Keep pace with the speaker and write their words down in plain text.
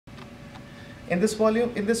In this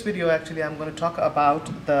video actually I'm going to talk about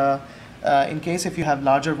the in case if you have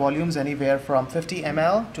larger volumes anywhere from 50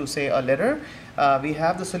 ml to say a liter, we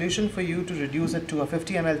have the solution for you to reduce it to a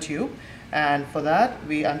 50 ml tube. And for that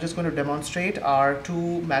I'm just going to demonstrate our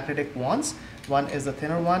two magnetic wands. One is the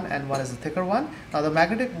thinner one and one is the thicker one. Now the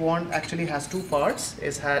magnetic wand actually has two parts.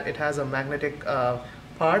 It has a magnetic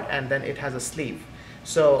part and then it has a sleeve.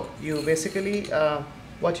 So you basically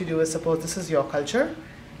what you do is, suppose this is your culture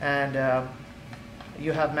and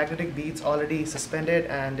you have magnetic beads already suspended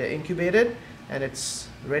and incubated and it's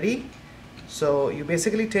ready. So you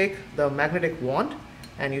basically take the magnetic wand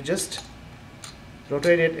and you just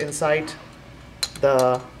rotate it inside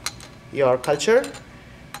your culture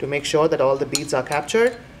to make sure that all the beads are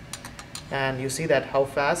captured, and you see that how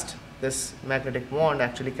fast this magnetic wand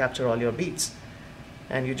actually captures all your beads.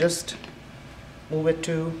 And you just move it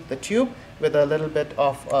to the tube with a little bit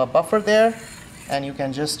of a buffer there, and you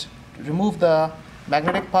can just remove the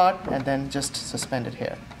magnetic part and then just suspend it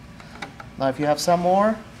here. Now if you have some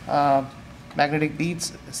more magnetic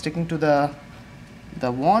beads sticking to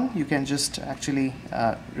the wand, you can just actually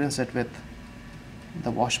rinse it with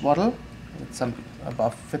the wash bottle with some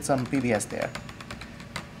PBS there,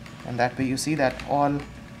 and that way you see that all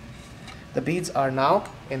the beads are now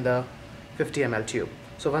in the 50 ml tube.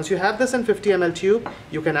 So once you have this in 50 ml tube,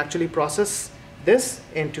 you can actually process this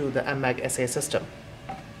into the AmMag SA system.